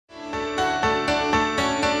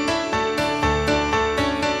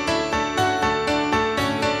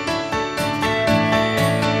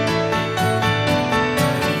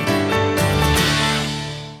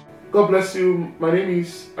bless you. My name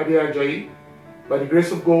is Ajayi. By the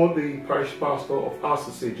grace of God, the parish pastor of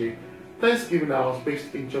RCCCG, Thanksgiving House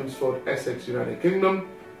based in Chelmsford, Essex, United Kingdom.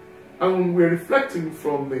 And we're reflecting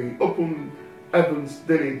from the Open Heavens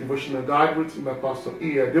Daily Devotional Guide written by Pastor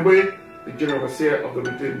Adeboye, the General Overseer of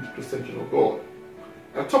the Redeemed Christian Church of God.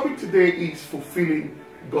 Our topic today is Fulfilling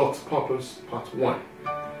God's Purpose, Part 1.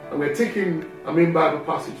 And we're taking a main Bible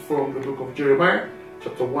passage from the book of Jeremiah,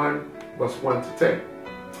 chapter 1, verse 1 to 10.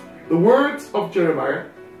 The words of Jeremiah,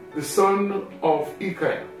 the son of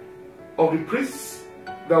Ajayi, of the priests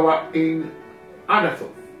that were in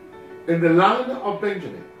Anathoth, in the land of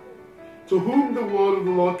Benjamin, to whom the word of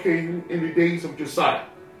the Lord came in the days of Josiah,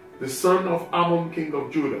 the son of Ammon, king of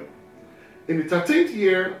Judah, in the 13th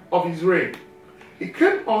year of his reign. It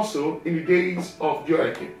came also in the days of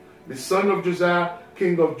Joachim, the son of Josiah,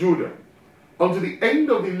 king of Judah, unto the end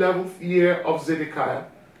of the 11th year of Zedekiah,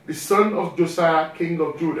 the son of Josiah, king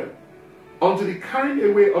of Judah, unto the carrying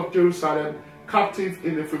away of Jerusalem captive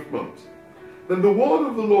in the 5th month. Then the word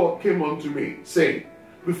of the Lord came unto me, saying,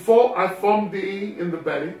 Before I formed thee in the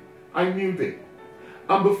belly, I knew thee,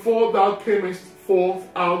 and before thou camest forth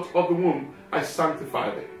out of the womb, I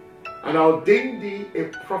sanctified thee, and I ordained thee a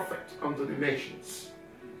prophet unto the nations.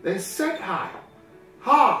 Then said I,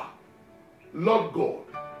 Ha, Lord God,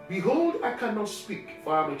 behold, I cannot speak,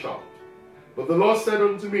 for I am a child. But the Lord said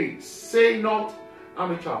unto me, Say not, I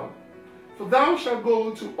am a child, for thou shalt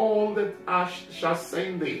go to all that I shall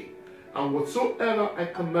send thee, and whatsoever I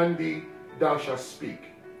command thee, thou shalt speak.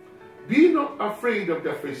 Be not afraid of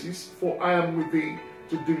their faces, for I am with thee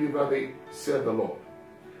to deliver thee, said the Lord.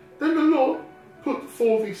 Then the Lord put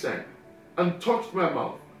forth his hand, and touched my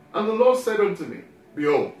mouth. And the Lord said unto me,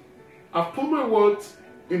 Behold, I have put my words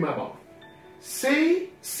in my mouth. See,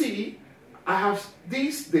 I have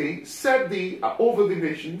this day set thee over the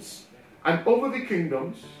nations, and over the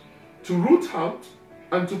kingdoms, to root out,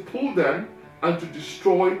 and to pull down, and to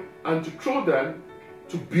destroy, and to throw down,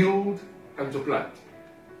 to build, and to plant.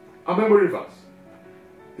 A memory verse.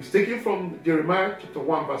 It's taken from Jeremiah chapter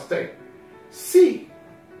 1 verse 10. See,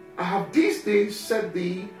 I have this day set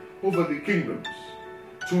thee over the kingdoms,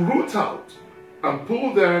 to root out, and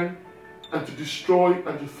pull down, and to destroy,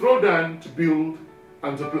 and to throw down, to build,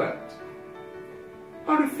 and to plant.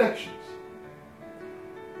 Our reflections.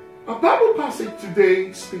 Our Bible passage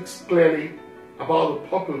today speaks clearly about the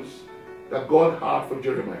purpose that God had for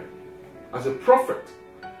Jeremiah as a prophet,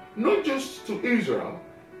 not just to Israel,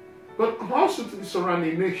 but also to the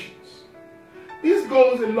surrounding nations. This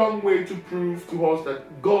goes a long way to prove to us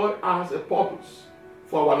that God has a purpose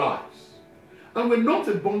for our lives, and we're not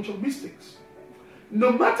a bunch of mystics.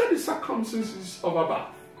 No matter the circumstances of our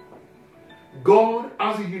birth, God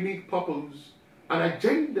has a unique purpose, an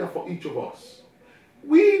agenda for each of us.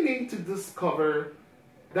 We need to discover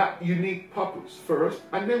that unique purpose first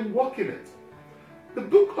and then walk in it. The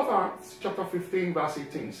book of Acts chapter 15 verse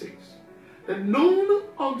 18 says, that known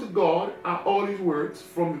unto God are all his words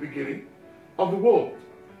from the beginning of the world.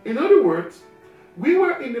 In other words, we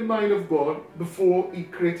were in the mind of God before he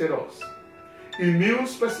created us. He knew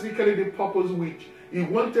specifically the purpose which he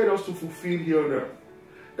wanted us to fulfill here on earth.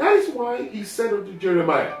 That is why he said unto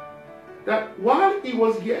Jeremiah that while he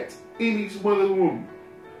was yet in his mother's womb,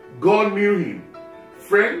 God knew him.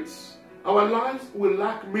 Friends, our lives will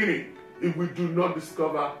lack meaning if we do not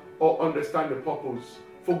discover or understand the purpose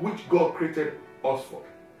for which God created us for.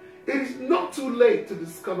 It is not too late to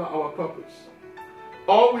discover our purpose.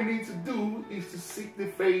 All we need to do is to seek the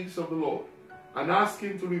face of the Lord and ask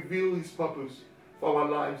him to reveal his purpose for our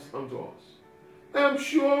lives unto us. I am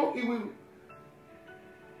sure he will.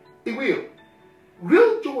 He will.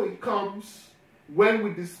 Real joy comes when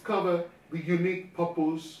we discover the unique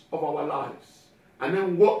purpose of our lives and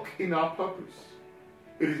then walk in our purpose.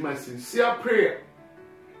 It is my sincere prayer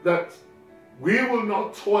that we will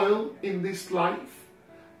not toil in this life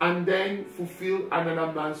and then fulfill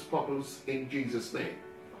another man's purpose in Jesus' name.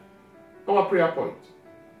 Our prayer point.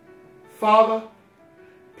 Father,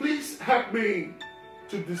 please help me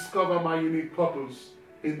to discover my unique purpose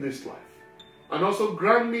in this life, and also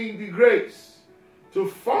grant me the grace to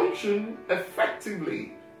function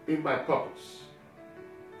effectively in my purpose.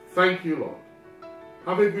 Thank you, Lord.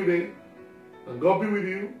 Have a good day, and God be with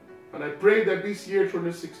you. And I pray that this year,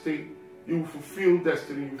 2016, you will fulfill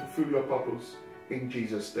destiny, you will fulfill your purpose in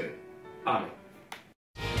Jesus' name. Amen.